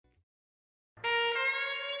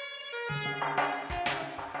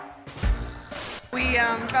We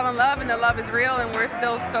fell in love, and the love is real, and we're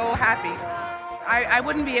still so happy. I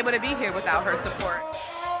wouldn't be able to be here without her support.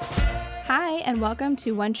 Hi, and welcome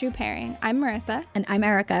to One True Pairing. I'm Marissa. And I'm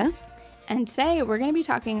Erica. And today we're going to be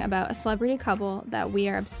talking about a celebrity couple that we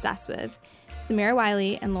are obsessed with, Samira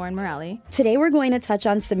Wiley and Lauren Morelli. Today we're going to touch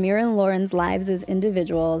on Samira and Lauren's lives as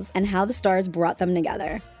individuals and how the stars brought them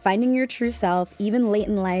together, finding your true self, even late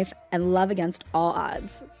in life, and love against all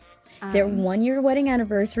odds. Their 1-year wedding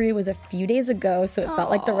anniversary was a few days ago, so it felt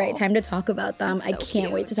like the right time to talk about them. I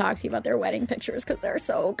can't wait to talk to you about their wedding pictures because they're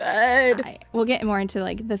so good. We'll get more into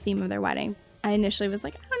like the theme of their wedding. I initially was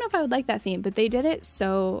like, I don't know if I would like that theme, but they did it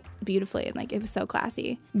so beautifully and like it was so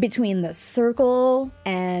classy. Between the circle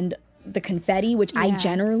and the confetti, which I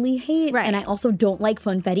generally hate, and I also don't like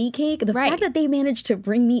funfetti cake. The fact that they managed to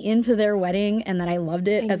bring me into their wedding and that I loved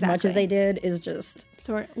it as much as I did is just...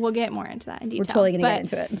 So we'll get more into that in detail. We're totally going to get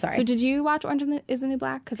into it. I'm sorry. So did you watch Orange is the New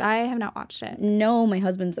Black? Because I have not watched it. No, my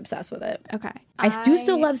husband's obsessed with it. Okay. I do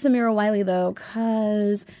still love Samira Wiley, though,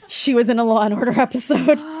 because she was in a Law & Order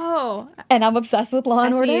episode. Oh. And I'm obsessed with Law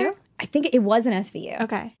 & Order. SVU? I think it was an SVU.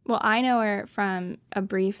 Okay. Well, I know her from a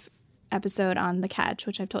brief episode on The Catch,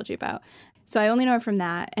 which I've told you about. So I only know her from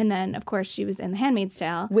that. And then, of course, she was in The Handmaid's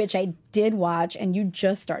Tale. Which I did watch, and you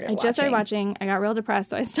just started watching. I just started watching. I got real depressed,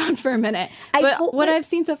 so I stopped for a minute. But what I've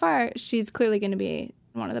seen so far, she's clearly going to be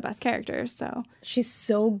one of the best characters. So she's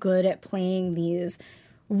so good at playing these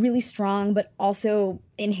really strong, but also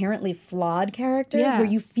inherently flawed characters where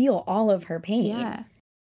you feel all of her pain. Yeah.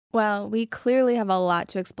 Well, we clearly have a lot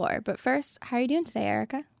to explore. But first, how are you doing today,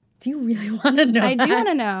 Erica? Do you really want to know? I do want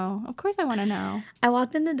to know. Of course I want to know. I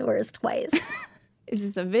walked into doors twice. Is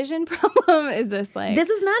this a vision problem? Is this like...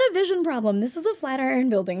 This is not a vision problem. This is a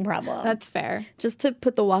Flatiron Building problem. That's fair. Just to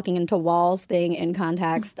put the walking into walls thing in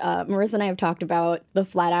context, Marissa and I have talked about the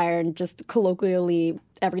Flatiron just colloquially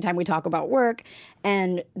every time we talk about work.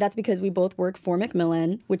 And that's because we both work for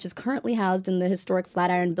Macmillan, which is currently housed in the historic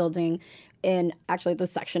Flatiron Building. And actually, the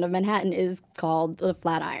section of Manhattan is called the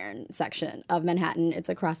Flatiron section of Manhattan. It's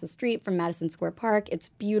across the street from Madison Square Park. It's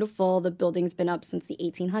beautiful. The building's been up since the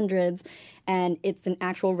 1800s, and it's an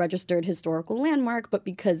actual registered historical landmark. But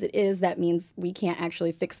because it is, that means we can't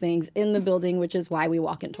actually fix things in the building, which is why we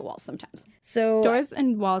walk into walls sometimes. So doors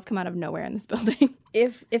and walls come out of nowhere in this building.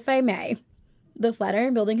 If I may, the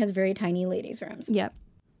Flatiron Building has very tiny ladies' rooms. Yep.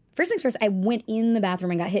 First things first, I went in the bathroom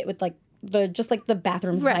and got hit with the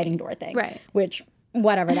bathroom sliding door thing. Right. Which,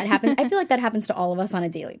 whatever, that happens. I feel like that happens to all of us on a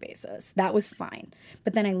daily basis. That was fine.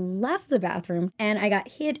 But then I left the bathroom and I got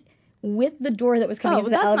hit with the door that was coming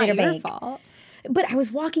into the elevator bank. Not your fault. But I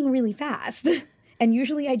was walking really fast. And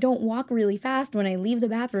usually I don't walk really fast when I leave the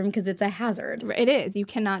bathroom because it's a hazard. It is. You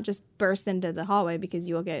cannot just burst into the hallway because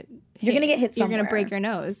you will get hit. You're going to get hit somewhere. You're going to break your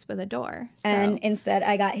nose with a door. So. And instead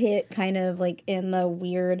I got hit kind of like in the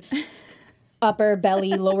weird... upper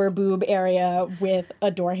belly, lower boob area with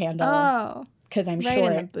a door handle. Oh. Because I'm right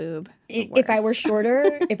short. In the boob. If I were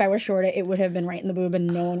shorter, it would have been right in the boob and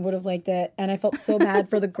no one would have liked it. And I felt so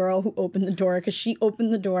bad for the girl who opened the door because she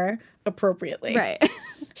opened the door appropriately. Right.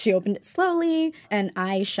 She opened it slowly and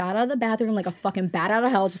I shot out of the bathroom like a fucking bat out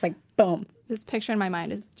of hell, just like boom. This picture in my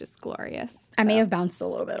mind is just glorious. So. I may have bounced a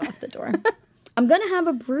little bit off the door. I'm going to have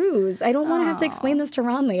a bruise. I don't want to have to explain this to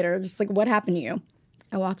Ron later. Just like, what happened to you?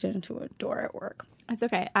 I walked into a door at work. It's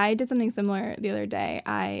okay. I did something similar the other day.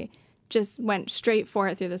 I just went straight for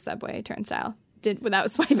it through the subway turnstile.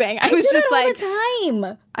 Without swiping. I was just like, all the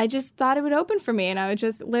time. I just thought it would open for me, and I would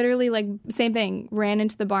just literally like same thing. Ran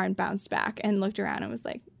into the bar and bounced back, and looked around and was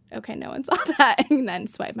like, okay, no one saw that, and then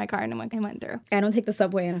swiped my card and went through. I don't take the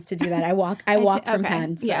subway enough to do that. I walk from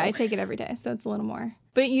Penn. So. Yeah, I take it every day, so it's a little more.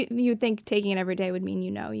 But you'd think taking it every day would mean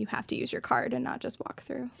you have to use your card and not just walk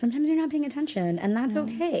through. Sometimes you're not paying attention, and that's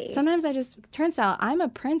okay. Sometimes turnstile, I'm a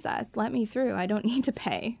princess. Let me through. I don't need to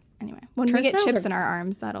pay. Anyway, when we get chips in our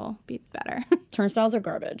arms, that'll be better. Turnstiles are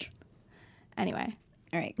garbage. Anyway.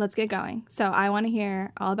 All right. Let's get going. So I want to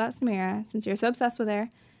hear all about Samira. Since you're so obsessed with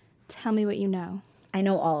her, tell me what you know. I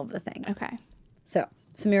know all of the things. Okay. So,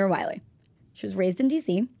 Samira Wiley. She was raised in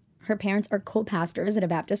D.C. Her parents are co-pastors at a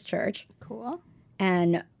Baptist church. Cool.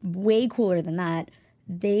 And way cooler than that,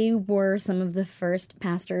 they were some of the first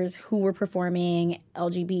pastors who were performing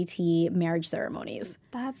LGBT marriage ceremonies.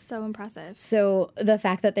 That's so impressive. So the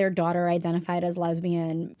fact that their daughter identified as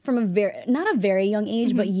lesbian from not a very young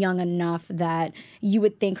age, but young enough that you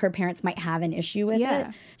would think her parents might have an issue with it.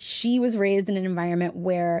 She was raised in an environment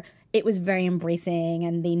where it was very embracing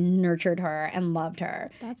and they nurtured her and loved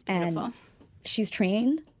her. That's beautiful. And she's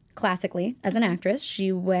trained classically as an actress.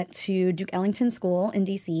 She went to Duke Ellington School in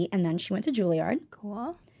D.C. and then she went to Juilliard.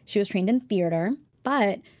 Cool. She was trained in theater,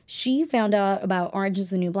 but she found out about Orange is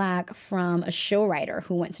the New Black from a show writer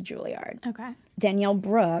who went to Juilliard. Okay. Danielle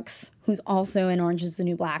Brooks, who's also in Orange is the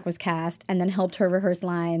New Black, was cast and then helped her rehearse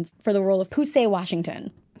lines for the role of Pusey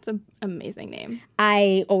Washington. It's an amazing name.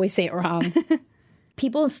 I always say it wrong.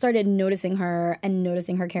 People started noticing her and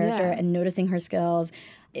noticing her character Yeah. and noticing her skills.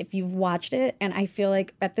 If you've watched it, and I feel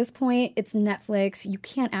like at this point, it's Netflix, you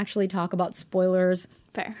can't actually talk about spoilers.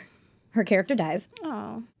 Fair. Her character dies.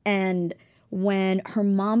 Oh. And when her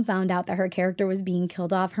mom found out that her character was being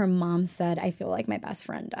killed off, her mom said, "I feel like my best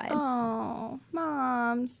friend died." Oh,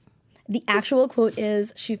 moms. The actual quote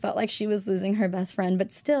is, she felt like she was losing her best friend,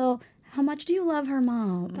 but still, how much do you love her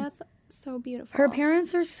mom? That's so beautiful. Her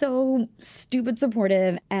parents are so stupid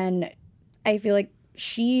supportive, and I feel like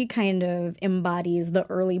she kind of embodies the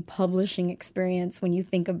early publishing experience when you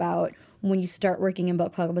think about when you start working in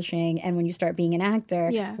book publishing and when you start being an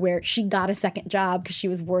actor, Yeah. where she got a second job because she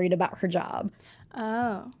was worried about her job.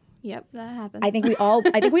 Oh. Yep, that happens. I think we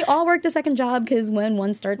all worked a second job because when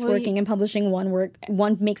one starts Well, working in publishing,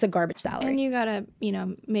 one makes a garbage salary. and you gotta,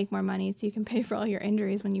 make more money so you can pay for all your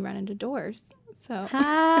injuries when you run into doors. So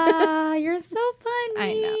You're so funny.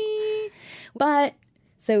 I know. But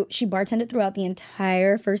so she bartended throughout the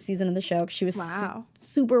entire first season of the show. She was Wow.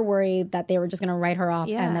 super worried that they were just going to write her off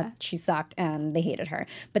Yeah. and that she sucked and they hated her.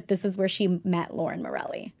 But this is where she met Lauren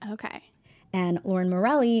Morelli. okay. And Lauren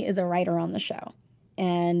Morelli is a writer on the show.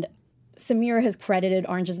 And Samira has credited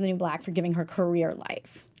Orange is the New Black for giving her career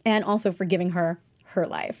life and also for giving her her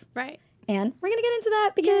life. Right. And we're going to get into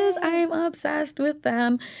that because I'm obsessed with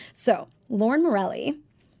them. So, Lauren Morelli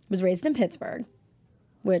was raised in Pittsburgh,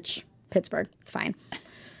 Pittsburgh, it's fine.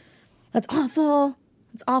 That's awful.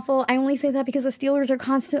 It's awful. I only say that because the Steelers are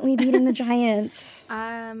constantly beating the Giants.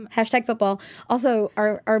 Hashtag football. Also,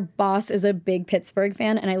 our boss is a big Pittsburgh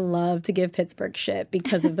fan, and I love to give Pittsburgh shit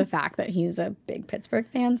because of the fact that he's a big Pittsburgh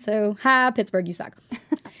fan. So, Pittsburgh, you suck.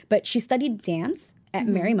 But she studied dance at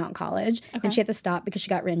Marymount College, and she had to stop because she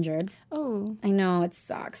got injured. Oh. I know, it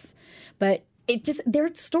sucks. But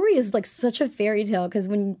their story is like such a fairy tale because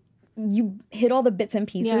when you hit all the bits and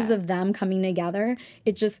pieces Yeah. of them coming together,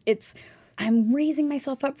 I'm raising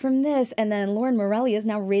myself up from this. And then Lauren Morelli is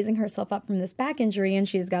now raising herself up from this back injury. And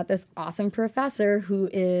she's got this awesome professor who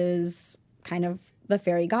is kind of the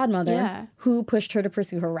fairy godmother Yeah. who pushed her to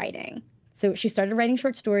pursue her writing. So she started writing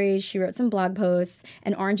short stories. She wrote some blog posts.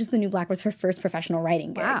 And Orange is the New Black was her first professional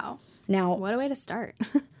writing gig. Wow. Now, What a way to start.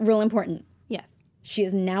 real important. Yes. She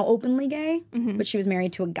is now openly gay, but she was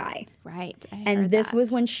married to a guy. Right. I And heard this that.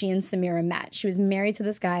 was when she and Samira met. She was married to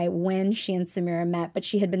this guy when she and Samira met, but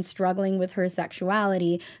she had been struggling with her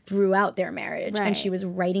sexuality throughout their marriage. Right. And she was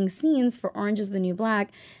writing scenes for Orange is the New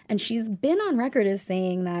Black. And she's been on record as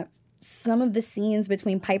saying that some of the scenes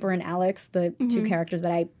between Piper and Alex, the two characters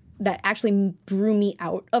that actually drew me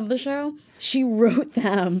out of the show, she wrote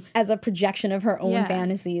them as a projection of her own Yeah.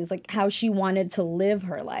 fantasies, like how she wanted to live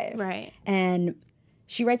her life. Right. And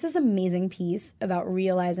she writes this amazing piece about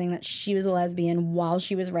realizing that she was a lesbian while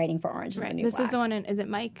she was writing for Orange is the New This Black. is the one is it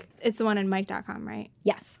Mike? It's the one in Mike.com, right?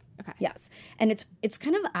 Yes. Okay. Yes. And it's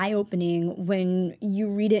kind of eye-opening when you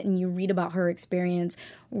read it and you read about her experience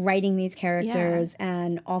writing these characters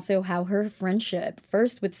and also how her friendship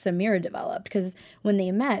first with Samira developed. Because when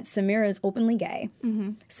they met, Samira is openly gay.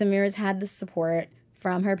 Samira's had the support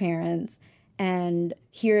from her parents. And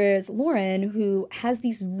here is Lauren, who has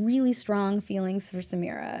these really strong feelings for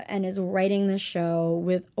Samira and is writing this show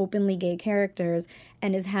with openly gay characters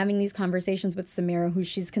and is having these conversations with Samira, who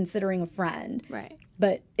she's considering a friend, Right.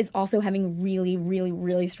 but is also having really, really,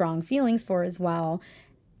 really strong feelings for as well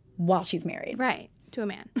while she's married Right. To a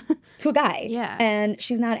man. to a guy. Yeah. And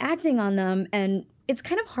she's not acting on them. And it's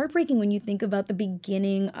kind of heartbreaking when you think about the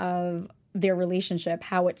beginning of their relationship,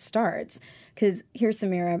 how it starts. Because here's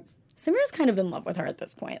Samira. Samira's kind of in love with her at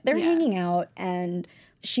this point. They're Yeah. hanging out and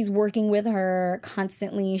she's working with her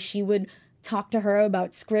constantly. She would talk to her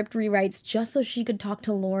about script rewrites just so she could talk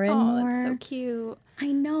to Lauren Oh, more. that's so cute.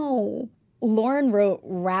 I know. Lauren wrote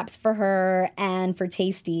raps for her and for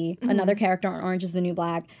Tasty, another character on Orange is the New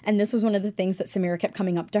Black. And this was one of the things that Samira kept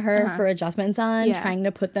coming up to her for adjustments on, Yeah. trying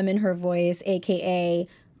to put them in her voice, AKA,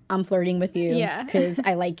 I'm flirting with you Yeah. because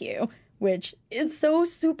I like you, which is so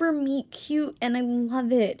super meet cute and I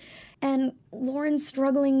love it. And Lauren's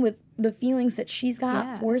struggling with the feelings that she's got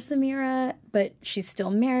Yeah. for Samira, but she's still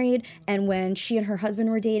married. And when she and her husband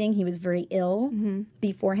were dating, he was very ill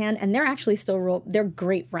beforehand. And they're actually still they're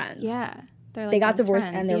great friends. Yeah. They're like They got best divorced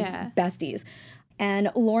friends. and they're yeah. besties.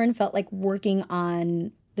 And Lauren felt like working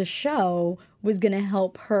on the show was going to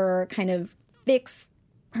help her kind of fix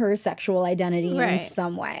her sexual identity in Right.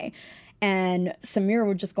 some way. And Samira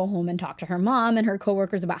would just go home and talk to her mom and her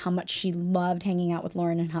coworkers about how much she loved hanging out with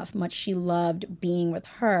Lauren and how much she loved being with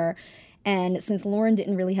her. And since Lauren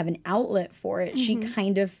didn't really have an outlet for it, she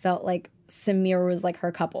kind of felt like Samira was like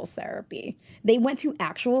her couples therapy. They went to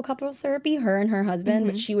actual couples therapy, her and her husband,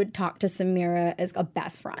 but she would talk to Samira as a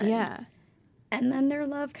best friend. Yeah. And then their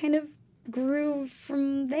love kind of grew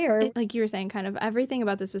from there. Like you were saying, kind of everything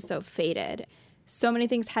about this was so fated. So many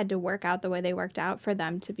things had to work out the way they worked out for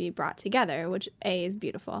them to be brought together, which A, is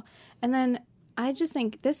beautiful. And then I just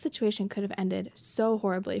think this situation could have ended so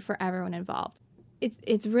horribly for everyone involved.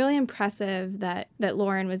 It's really impressive that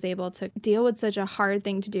Lauren was able to deal with such a hard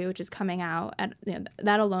thing to do, which is coming out. And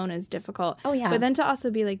that alone is difficult. Oh, yeah. But then to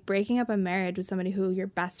also be like breaking up a marriage with somebody who you're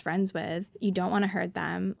best friends with, you don't want to hurt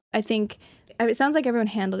them. I think it sounds like everyone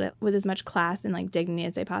handled it with as much class and like dignity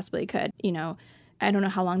as they possibly could. I don't know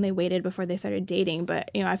how long they waited before they started dating,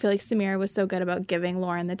 but, I feel like Samira was so good about giving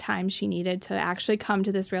Lauren the time she needed to actually come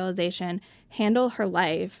to this realization, handle her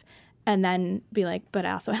life, and then be like, but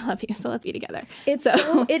also I love you, so let's be together. It's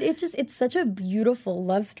it's such a beautiful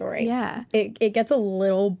love story. Yeah. It gets a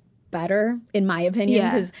little better, in my opinion,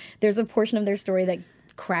 Yeah. because there's a portion of their story that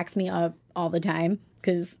cracks me up all the time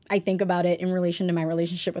because I think about it in relation to my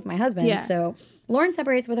relationship with my husband. Yeah. So Lauren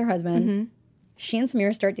separates with her husband. She and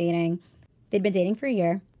Samira start dating. They'd been dating for a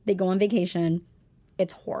year. They go on vacation.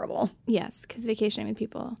 It's horrible. Yes, because vacationing with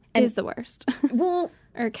people is the worst. Well,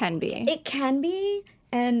 Or can be. it can be.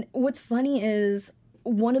 And what's funny is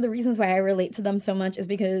one of the reasons why I relate to them so much is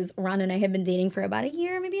because Ron and I had been dating for about a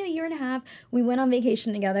year, maybe a year and a half. We went on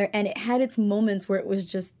vacation together, and it had its moments where it was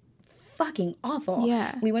just fucking awful.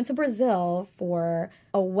 Yeah. We went to Brazil for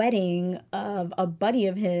a wedding of a buddy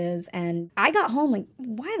of his, and I got home like,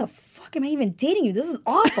 why the fuck am I even dating you? This is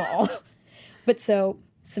awful. But so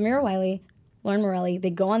Samira Wiley, Lauren Morelli,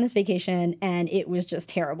 they go on this vacation, and it was just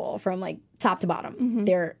terrible from like top to bottom.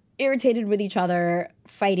 They're irritated with each other,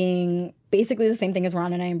 fighting, basically the same thing as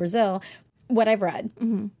Ron and I in Brazil. What I've read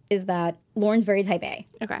is that Lauren's very type A,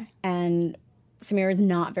 Okay. and Samira is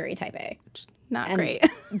not very type A. Not And great.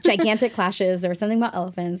 gigantic clashes. There was something about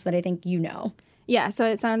elephants that I think you know. Yeah, so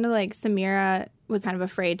it sounded like Samira was kind of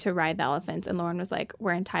afraid to ride the elephants, and Lauren was like,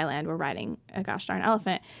 we're in Thailand, we're riding a gosh darn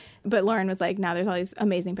elephant. But Lauren was like, now there's all these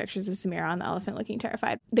amazing pictures of Samira on the elephant looking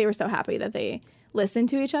terrified. They were so happy that they listened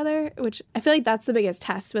to each other, which I feel like that's the biggest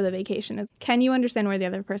test with a vacation is, can you understand where the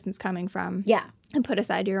other person's coming from? Yeah. And put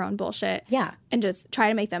aside your own bullshit. Yeah. And just try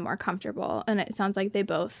to make them more comfortable. And it sounds like they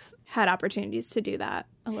both had opportunities to do that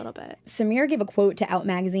a little bit. Samira gave a quote to Out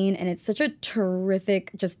Magazine, and it's such a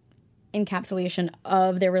terrific just encapsulation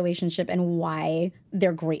of their relationship and why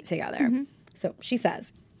they're great together. So she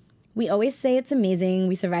says, "We always say it's amazing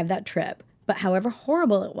we survived that trip, but however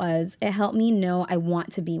horrible it was, it helped me know I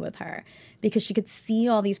want to be with her because she could see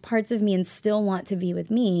all these parts of me and still want to be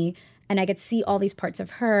with me, and I could see all these parts of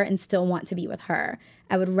her and still want to be with her.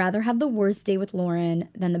 I would rather have the worst day with Lauren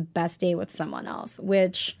than the best day with someone else,"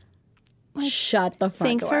 which shut the front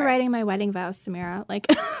Thanks door. for writing my wedding vows, Samira. Like,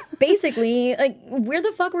 Basically, like, where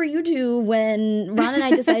the fuck were you two when Ron and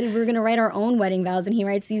I decided we were going to write our own wedding vows, and he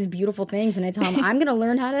writes these beautiful things, and I tell him, I'm going to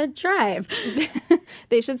learn how to drive.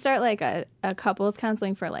 they should start like a couples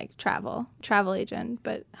counseling for like travel agent,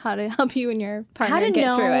 but how to help you and your partner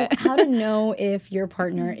get through it. How to know if your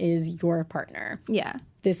partner is your partner. Yeah.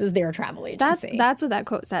 This is their travel agency. That's what that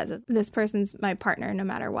quote says. Is, this person's my partner no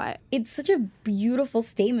matter what. It's such a beautiful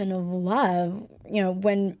statement of love. You know,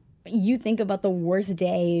 when you think about the worst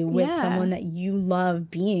day with someone that you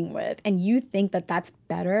love being with, and you think that that's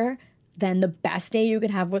better than the best day you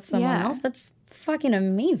could have with someone else, that's fucking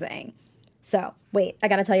amazing. So, wait, I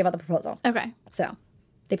gotta tell you about the proposal. Okay. So,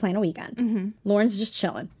 they plan a weekend. Lauren's just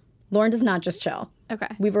chilling. Lauren does not just chill. Okay.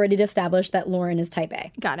 We've already established that Lauren is type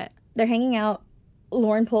A. Got it. They're hanging out.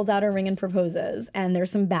 Lauren pulls out her ring and proposes, and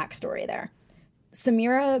there's some backstory there.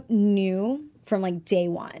 Samira knew from like day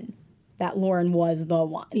one that Lauren was the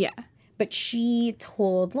one. Yeah. But she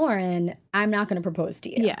told Lauren, I'm not going to propose to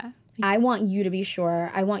you. Yeah. I want you to be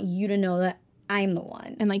sure. I want you to know that I'm the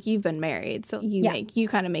one. And like you've been married, so you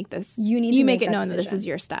kind of make this. You need to make make it that known that this decision. is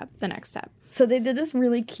your step, the next step. So they did this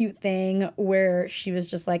really cute thing where she was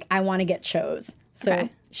just like, I want to get chose. So Okay.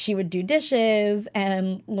 she would do dishes,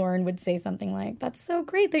 and Lauren would say something like, that's so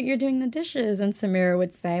great that you're doing the dishes. And Samira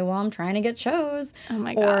would say, well, I'm trying to get chose. Oh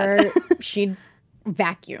my Or God. she'd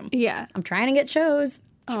vacuum. Yeah. I'm trying to get chose.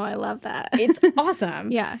 Oh, I love that. It's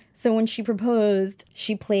awesome. Yeah. So when she proposed,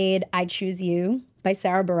 she played I Choose You by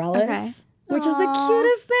Sarah Bareilles, Okay. which is the Aw.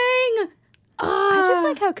 cutest thing. I just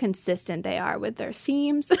like how consistent they are with their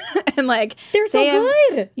themes and like They're so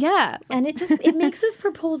good. Yeah. And it makes this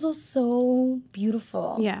proposal so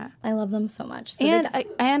beautiful. Yeah. I love them so much. So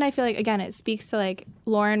And I feel like, again, it speaks to like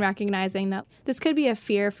Lauren recognizing that this could be a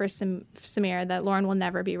fear for Samira that Lauren will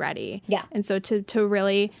never be ready. Yeah. And so to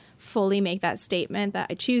really fully make that statement that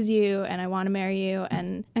I choose you and I want to marry you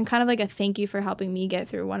and kind of like a thank you for helping me get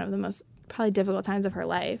through one of the most probably difficult times of her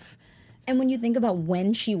life. And when you think about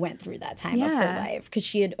when she went through that time of her life, because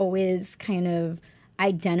she had always kind of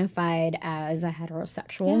identified as a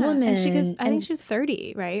heterosexual woman. And she goes, I think she was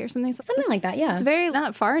 30, right? Or something like that, yeah. It's very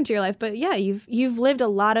not far into your life, but yeah, you've lived a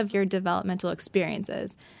lot of your developmental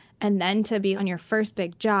experiences. And then to be on your first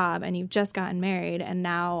big job and you've just gotten married and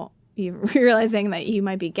now you're realizing that you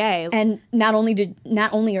might be gay. And not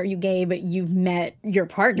only are you gay, but you've met your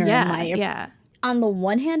partner in life. Yeah. On the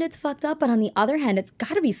one hand, it's fucked up, but on the other hand, it's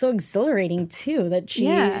got to be so exhilarating too that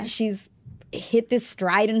she's hit this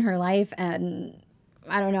stride in her life, and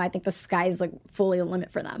I don't know. I think the sky's like fully the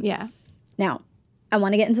limit for them. Yeah. Now, I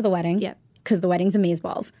want to get into the wedding. Yep. Because the wedding's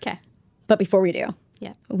amazeballs. Okay. But before we do,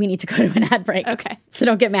 we need to go to an ad break. Okay. So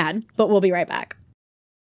don't get mad, but we'll be right back.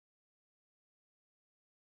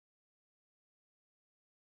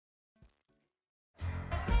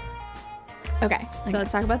 Okay. So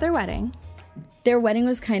let's talk about their wedding. Their wedding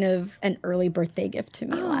was kind of an early birthday gift to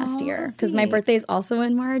me last year because my birthday is also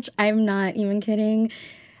in March. I'm not even kidding.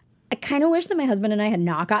 I kind of wish that my husband and I had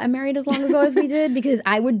not gotten married as long ago as we did because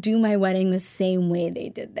I would do my wedding the same way they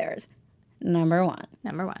did theirs. Number one.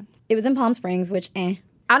 It was in Palm Springs, which, I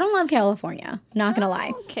don't love California. Not going to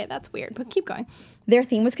lie. Okay, that's weird, but keep going. Their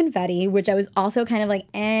theme was confetti, which I was also kind of like,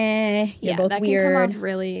 you're both that weird. Can come off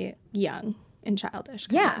really young and childish.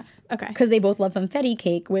 Kind of. Okay. Because they both love funfetti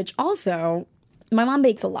cake, which also, my mom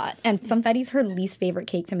bakes a lot. And funfetti's her least favorite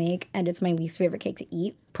cake to make, and it's my least favorite cake to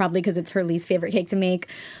eat. Probably because it's her least favorite cake to make.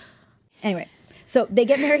 Anyway, so they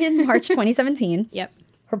get married in March 2017. Yep.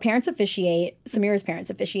 Her parents officiate, Samira's parents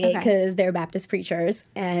officiate, because they're Baptist preachers,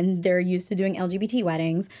 and they're used to doing LGBT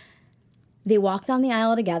weddings. They walked down the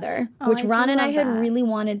aisle together, which Ron and I had really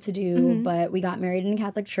wanted to do, but we got married in a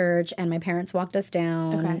Catholic church, and my parents walked us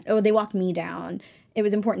down. Okay. Oh, they walked me down. It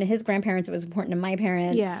was important to his grandparents. It was important to my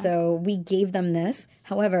parents. Yeah. So we gave them this.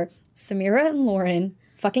 However, Samira and Lauren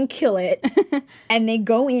fucking kill it, and they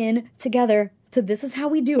go in together to This Is How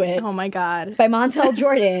We Do It. Oh, my God. By Montel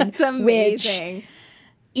Jordan. That's amazing. Which,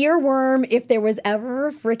 earworm, if there was ever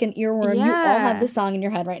a freaking earworm, you all have this song in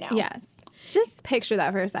your head right now. Yes. Just picture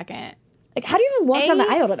that for a second. Like, how do you even walk down the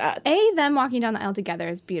aisle to that? Them walking down the aisle together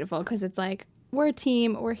is beautiful because it's like, we're a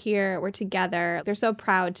team, we're here, we're together. They're so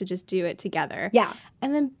proud to just do it together. Yeah.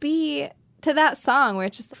 And then B, to that song where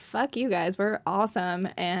it's just, fuck you guys, we're awesome.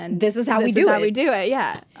 And this is how we do it.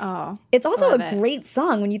 Yeah. Oh. It's also a great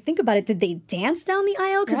song when you think about it. Did they dance down the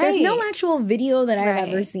aisle? Because there's no actual video that I've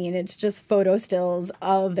ever seen. It's just photo stills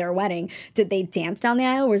of their wedding. Did they dance down the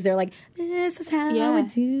aisle? Was there like, this is how we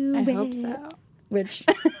do it? I hope so. Which,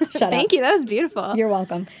 shut up. Thank you. That was beautiful. You're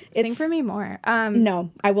welcome. Sing for me more.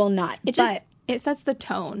 No, I will not. It sets the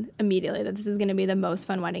tone immediately that this is going to be the most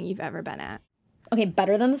fun wedding you've ever been at. Okay,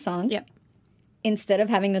 better than the song. Yep. Instead of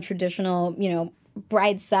having the traditional,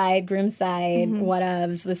 bride's side, groom's side,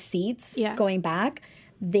 whatevs, the seats going back,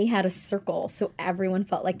 they had a circle. So everyone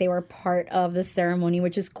felt like they were part of the ceremony,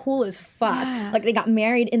 which is cool as fuck. Yeah. Like they got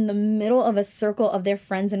married in the middle of a circle of their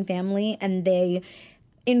friends and family, and they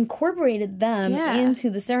incorporated them into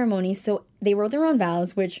the ceremony. So they wrote their own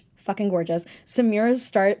vows, which fucking gorgeous. Samira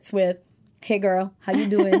starts with, hey girl, how you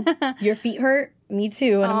doing? Your feet hurt? Me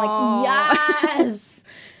too. And I'm like, yes.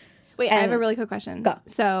 Wait, I have a really quick question. Go.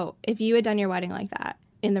 So if you had done your wedding like that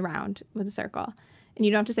in the round with a circle, and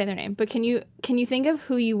you don't have to say their name, but can you think of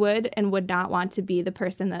who you would and would not want to be the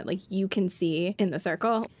person that like you can see in the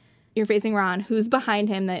circle? You're facing Ron. Who's behind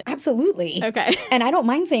him? Absolutely. Okay. And I don't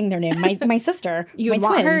mind saying their name. My sister. You would my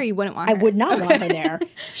want twin, her or you wouldn't want her? I would not want her there.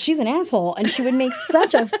 She's an asshole. And she would make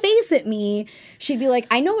such a face at me. She'd be like,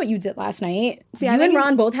 I know what you did last night. See, you and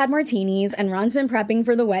Ron both had martinis, and Ron's been prepping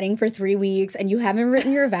for the wedding for 3 weeks, and you haven't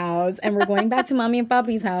written your vows, and we're going back to Mommy and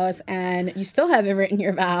Papi's house, and you still haven't written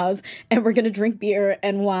your vows, and we're going to drink beer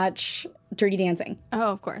and watch Dirty Dancing. Oh,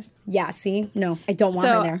 of course. Yeah, see? No, I don't want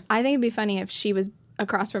her there. I think it'd be funny if she was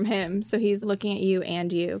across from him, so he's looking at you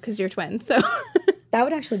and you because you're twins. So that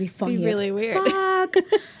would actually be funny. Be really weird. Fuck.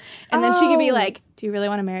 And then she could be like, "Do you really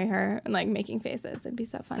want to marry her?" And like making faces. It'd be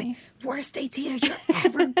so funny. Worst idea you're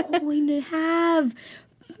ever going to have.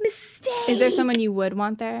 mistake. Is there someone you would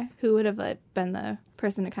want there? Who would have like been the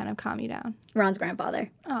person to kind of calm you down? Ron's grandfather.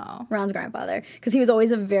 Oh. Ron's grandfather. Because he was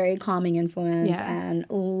always a very calming influence Yeah. and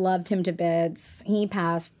loved him to bits. He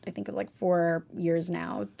passed, I think, of like 4 years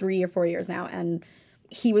now, 3 or 4 years now. And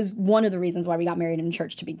he was one of the reasons why we got married in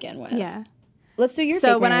church to begin with. Yeah. Let's do your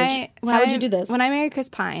So fake when marriage. I How would you do this? When I marry Chris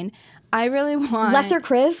Pine, I really want Lesser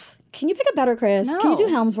Chris? Can you pick a better Chris? No. Can you do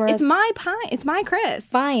Helmsworth? It's my Pine. It's my Chris.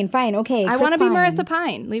 Fine, okay. I Chris want to be Pine. Marissa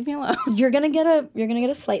Pine. Leave me alone. You're gonna get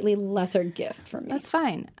a slightly lesser gift from me. That's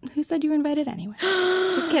fine. Who said you were invited anyway?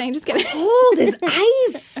 Just kidding. Just kidding. Cold as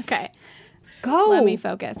ice. Okay. Go. Let me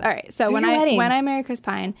focus. All right. So Do when your wedding. when I marry Chris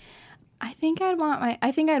Pine, I think I'd want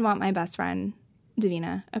my best friend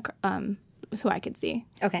Davina, who I could see,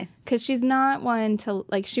 Okay. because she's not one to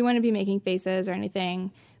like. She wouldn't be making faces or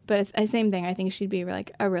anything, but it's the same thing. I think she'd be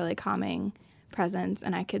like a really calming presence,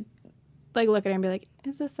 and I could like look at her and be like,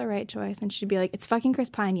 "Is this the right choice?" And she'd be like, "It's fucking Chris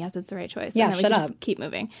Pine. Yes, it's the right choice." Yeah, and then we shut could up. just keep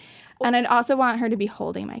moving. And I'd also want her to be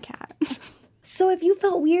holding my cat. So if you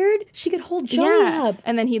felt weird, she could hold Joey up.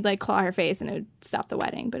 And then he'd like claw her face, and it would stop the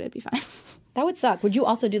wedding, but it'd be fine. That would suck. Would you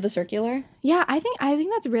also do the circular? Yeah, I think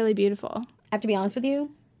that's really beautiful. I have to be honest with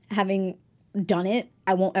you. Having done it,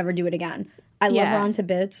 I won't ever do it again. I love Yeah. Ron to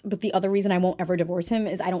bits, but the other reason I won't ever divorce him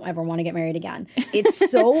is I don't ever want to get married again.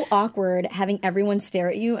 It's so awkward having everyone stare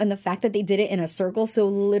at you, and the fact that they did it in a circle so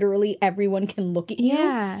literally everyone can look at you.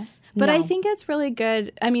 Yeah. But No. I think it's really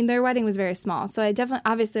good. I mean, their wedding was very small. So I definitely,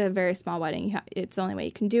 obviously, a very small wedding. It's the only way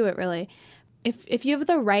you can do it, really. If you have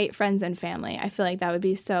the right friends and family, I feel like that would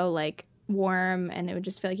be so, like, warm, and it would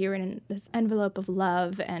just feel like you were in this envelope of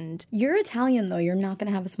love. And You're Italian, though. You're not going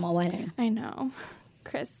to have a small wedding. I know.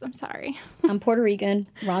 Chris, I'm sorry. I'm Puerto Rican.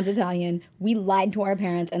 Ron's Italian. We lied to our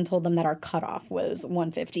parents and told them that our cutoff was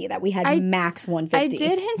 150, that we had max 150. I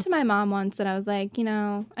did hint to my mom once that I was like,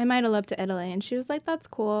 I might have loved to Italy. And she was like, that's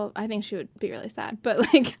cool. I think she would be really sad. But,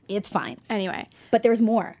 like, It's fine. anyway. But there's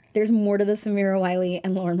more. There's more to the Samira Wiley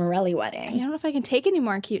and Lauren Morelli I wedding. don't know if I can take any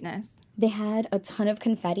more cuteness. They had a ton of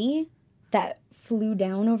confetti that flew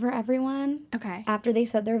down over everyone Okay. after they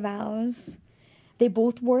said their vows. They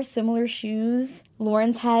both wore similar shoes.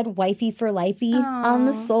 Lauren's had wifey for lifey on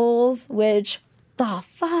the soles, which, the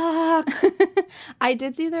fuck? I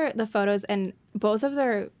did see the photos, and both of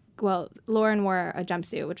Lauren wore a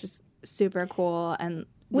jumpsuit, which was super cool and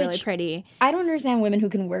really Which- pretty. I don't understand women who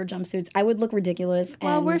can wear jumpsuits. I would look ridiculous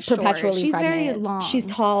and we're short. perpetually She's pregnant. very long. She's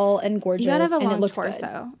tall and gorgeous, You gotta have a and it long looked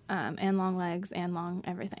torso, and long legs, and long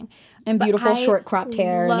everything. and But beautiful I short cropped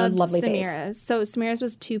hair and loved a lovely face. Samira's. So Samira's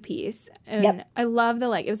was 2-piece. And Yep. I love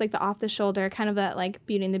it was like the off the shoulder, kind of that like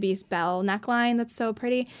Beauty and the Beast bell neckline that's so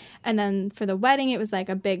pretty. And then for the wedding, it was like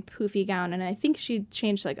a big poofy gown, and I think she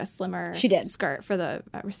changed like a slimmer She did. skirt for the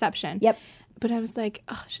reception. Yep. But I was like,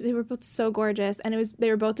 oh, they were both so gorgeous, and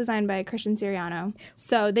they were both designed by Christian Siriano,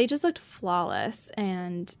 so they just looked flawless,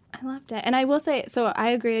 and I loved it. And I will say, so I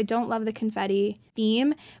agree, I don't love the confetti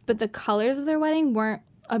theme, but the colors of their wedding weren't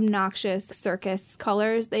obnoxious circus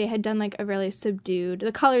colors. They had done like a really subdued,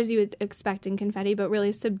 the colors you would expect in confetti, but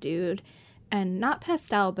really subdued, and not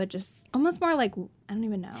pastel, but just almost more like, I don't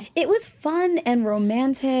even know. It was fun and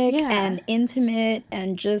romantic Yeah. and intimate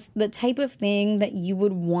and just the type of thing that you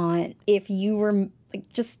would want if you were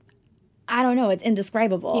like, just, I don't know, it's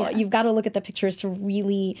indescribable. Yeah. You've got to look at the pictures to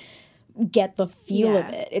really get the feel of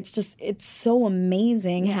Yeah. it. It's so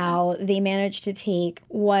amazing how they managed to take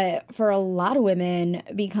what for a lot of women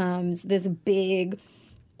becomes this big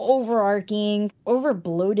overarching, over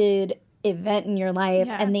bloated event in your life,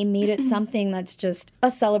 Yeah. and they made it something that's just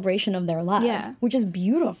a celebration of their love, Yeah. which is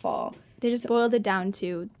beautiful. They just boiled it down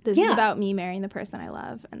to, this is Yeah. about me marrying the person I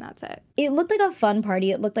love, and that's it. It looked like a fun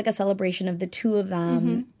party. It looked like a celebration of the two of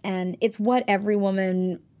them, and it's what every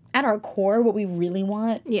woman at our core, what we really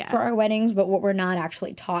want Yeah. for our weddings, but what we're not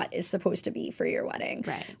actually taught is supposed to be for your wedding.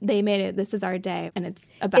 Right. They made it, this is our day, and it's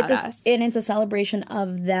about us. And it's a celebration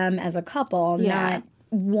of them as a couple, Yeah. not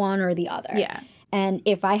one or the other. Yeah. And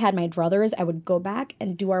if I had my druthers, I would go back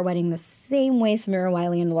and do our wedding the same way Samira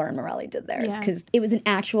Wiley and Lauren Morelli did theirs. Yeah. Because it was an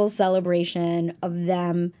actual celebration of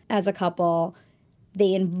them as a couple.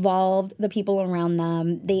 They involved the people around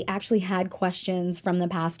them. They actually had questions from the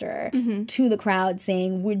pastor to the crowd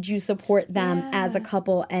saying, would you support them as a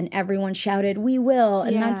couple? And everyone shouted, we will.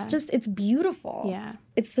 And that's Yeah. just, it's beautiful. Yeah.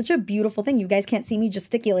 It's such a beautiful thing. You guys can't see me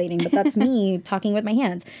gesticulating, but that's me talking with my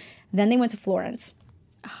hands. Then they went to Florence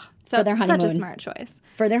So for their such a honeymoon. smart choice.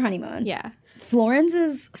 for their honeymoon. Yeah. Florence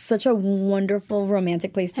is such a wonderful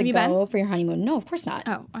romantic place to Have you go for your honeymoon. No, of course not.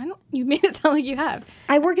 Oh, I don't. You made it sound like you have.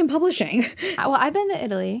 I work in publishing. Well, I've been to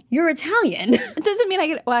Italy. You're Italian. It doesn't mean I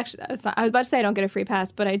get. Well, actually, that's not, I was about to say I don't get a free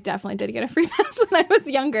pass, but I definitely did get a free pass when I was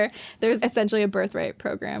younger. There's essentially a birthright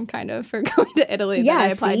program, kind of, for going to Italy that I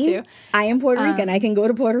applied to. I am Puerto Rican. I can go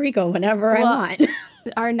to Puerto Rico whenever I want.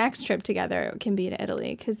 Our next trip together can be to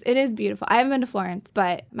Italy because it is beautiful. I haven't been to Florence,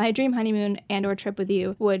 but my dream honeymoon and or trip with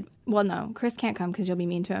you would. Well, no, Chris can't come because you'll be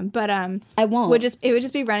mean to him. But I won't. It would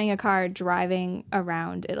just be renting a car, driving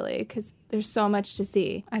around Italy because there's so much to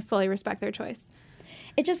see. I fully respect their choice.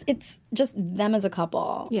 It's just them as a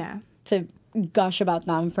couple. Yeah. To gush about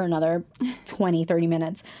them for another 20, 30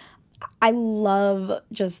 minutes. I love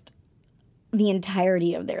just the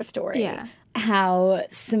entirety of their story. Yeah. How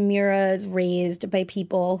Samira is raised by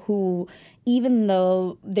people who, even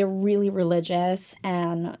though they're really religious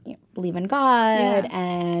and believe in God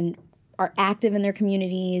and are active in their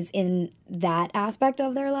communities in that aspect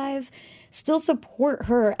of their lives, still support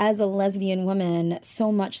her as a lesbian woman,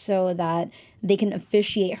 so much so that they can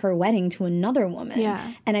officiate her wedding to another woman.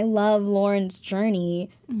 Yeah. And I love Lauren's journey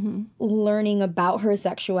learning about her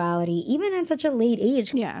sexuality, even at such a late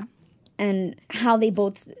age. Yeah. And how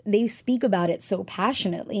they speak about it so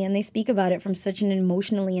passionately, and they speak about it from such an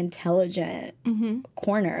emotionally intelligent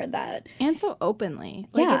corner that... And so openly.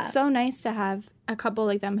 Like, it's so nice to have a couple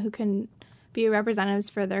like them who can be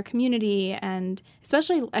representatives for their community. And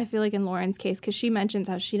especially, I feel like in Lauren's case, because she mentions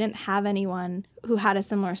how she didn't have anyone who had a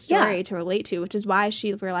similar story to relate to, which is why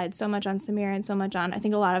she relied so much on Samira and so much on, I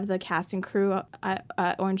think, a lot of the cast and crew at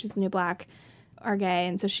Orange is the New Black are gay,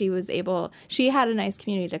 and so she had a nice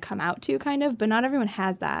community to come out to, kind of, but not everyone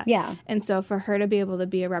has that. Yeah. And so for her to be able to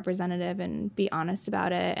be a representative and be honest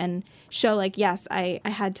about it and show, like, yes, I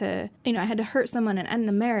had to, I had to hurt someone and end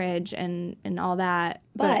a marriage and all that,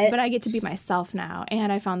 but I get to be myself now,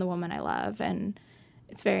 and I found the woman I love, and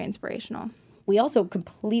it's very inspirational. We also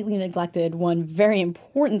completely neglected one very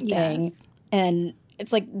important thing, and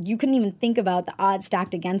it's like you couldn't even think about the odds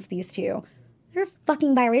stacked against these two. They're a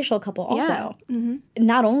fucking biracial couple also. Yeah.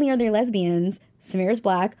 Not only are they lesbians, Samira's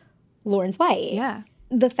black, Lauren's white. Yeah.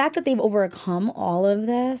 The fact that they've overcome all of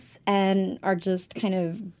this and are just kind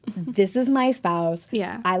of, this is my spouse.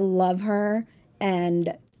 Yeah. I love her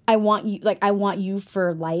and I want you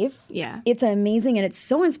for life. Yeah. It's amazing and it's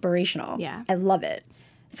so inspirational. Yeah. I love it.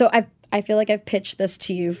 So I feel like I've pitched this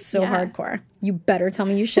to you so hardcore. You better tell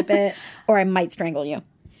me you ship it or I might strangle you.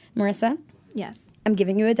 Marissa? Yes. I'm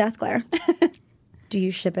giving you a death glare. Do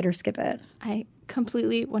you ship it or skip it? I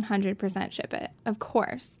completely 100% ship it. Of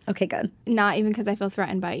course. Okay, good. Not even because I feel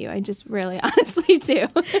threatened by you. I just really honestly do.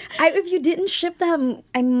 If you didn't ship them,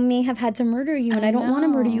 I may have had to murder you, and I don't want to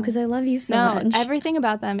murder you because I love you so much. Everything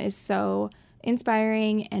about them is so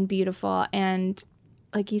inspiring and beautiful. And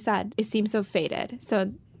like you said, it seems so fated.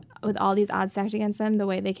 So with all these odds stacked against them, the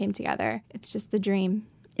way they came together, it's just the dream.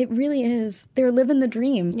 It really is. They're living the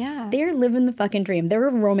dream. Yeah. They're living the fucking dream. They're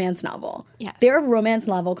a romance novel. Yes. They're a romance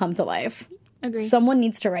novel come to life. Agree. Someone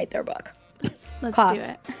needs to write their book. Let's Cough. do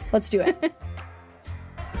it. Let's do it.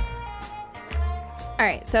 All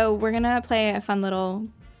right, so we're going to play a fun little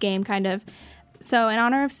game, kind of. So in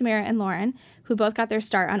honor of Samira and Lauren, who both got their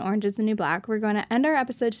start on Orange is the New Black, we're going to end our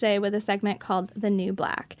episode today with a segment called The New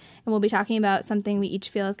Black. And we'll be talking about something we each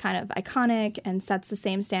feel is kind of iconic and sets the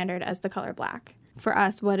same standard as the color black. For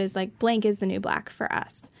us, what is like blank is the new black for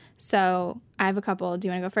us. So I have a couple. Do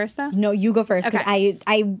you want to go first, though? No, you go first because Okay.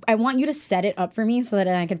 I want you to set it up for me so that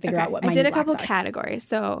I can figure out what my I did new a couple blacks are. categories.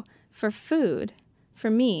 So for food,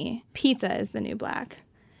 for me, pizza is the new black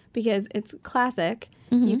because it's classic.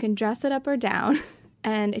 Mm-hmm. You can dress it up or down.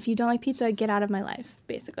 And if you don't like pizza, get out of my life,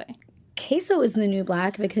 basically. Queso is the new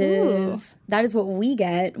black because that is what we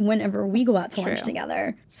get whenever we go out to lunch true.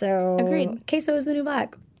 together. So Agreed. Queso is the new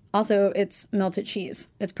black. Also, it's melted cheese.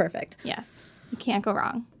 It's perfect. Yes. You can't go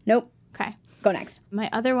wrong. Nope. Okay. Go next. My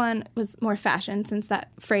other one was more fashion, since that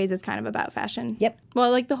phrase is kind of about fashion. Yep.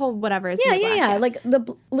 Well, like the whole whatever is Yeah, new black, yeah. Like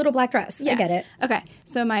the little black dress. I get it. Okay.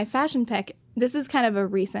 So my fashion pick, this is kind of a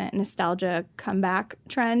recent nostalgia comeback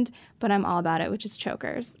trend, but I'm all about it, which is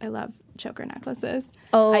chokers. I love choker necklaces.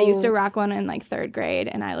 Oh. I used to rock one in like 3rd grade,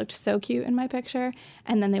 and I looked so cute in my picture.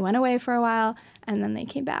 And then they went away for a while, and then they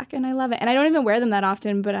came back, and I love it. And I don't even wear them that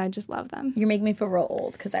often, but I just love them. You're making me feel real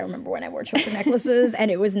old because I remember when I wore choker necklaces,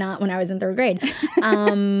 and it was not when I was in 3rd grade.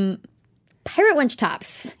 Pirate wench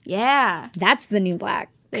tops. Yeah. That's the new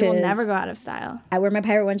black. They will 'cause never go out of style. I wear my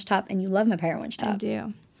pirate wench top, and you love my pirate wench I top.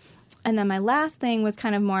 do. And then my last thing was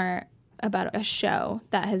kind of more about a show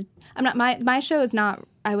that has, my show is not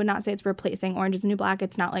I would not say it's replacing Orange is the New Black.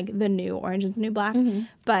 It's not like the new Orange is the New Black.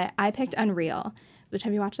 But I picked Unreal. Which,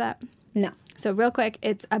 have you watched that? No. So real quick,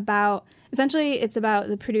 it's about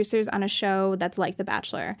the producers on a show that's like The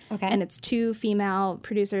Bachelor. Okay. And it's 2 female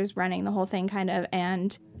producers running the whole thing kind of.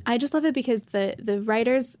 And I just love it because the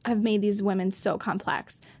writers have made these women so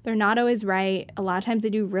complex. They're not always right. A lot of times they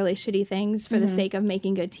do really shitty things for the sake of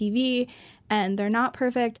making good TV. And they're not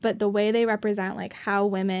perfect, but the way they represent like how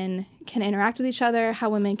women can interact with each other, how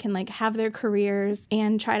women can like have their careers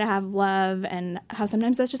and try to have love, and how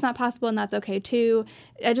sometimes that's just not possible and that's okay too.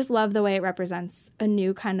 I just love the way it represents a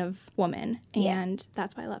new kind of woman, and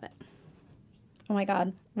that's why I love it. Oh my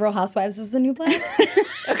God. Real Housewives is the new black?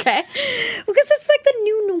 Okay. Because it's like the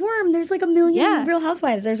new norm. There's like a million Yeah. Real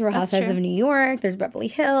Housewives. There's Real Housewives true. of New York. There's Beverly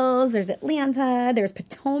Hills. There's Atlanta. There's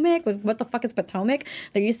Potomac. What the fuck is Potomac?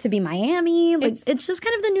 There used to be Miami. Like, it's just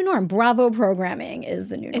kind of the new norm. Bravo programming is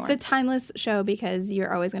the new norm. It's a timeless show because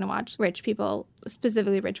you're always going to watch rich people,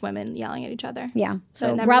 specifically rich women, yelling at each other. Yeah. So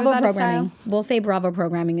it never Bravo goes out of programming. style. We'll say Bravo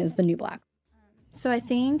programming is the new black. So I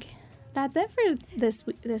think that's it for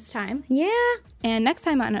this time. Yeah. And next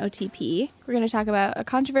time on OTP, we're going to talk about a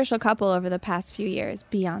controversial couple over the past few years,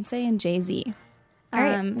 Beyonce and Jay-Z. All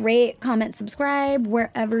right. Rate, comment, subscribe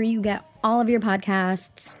wherever you get all of your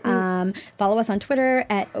podcasts. Follow us on Twitter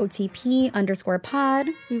at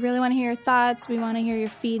OTP_pod. We really want to hear your thoughts. We want to hear your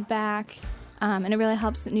feedback. And it really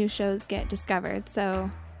helps new shows get discovered. So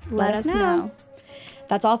let us know.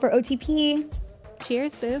 That's all for OTP.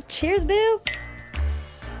 Cheers, boo. Cheers, boo.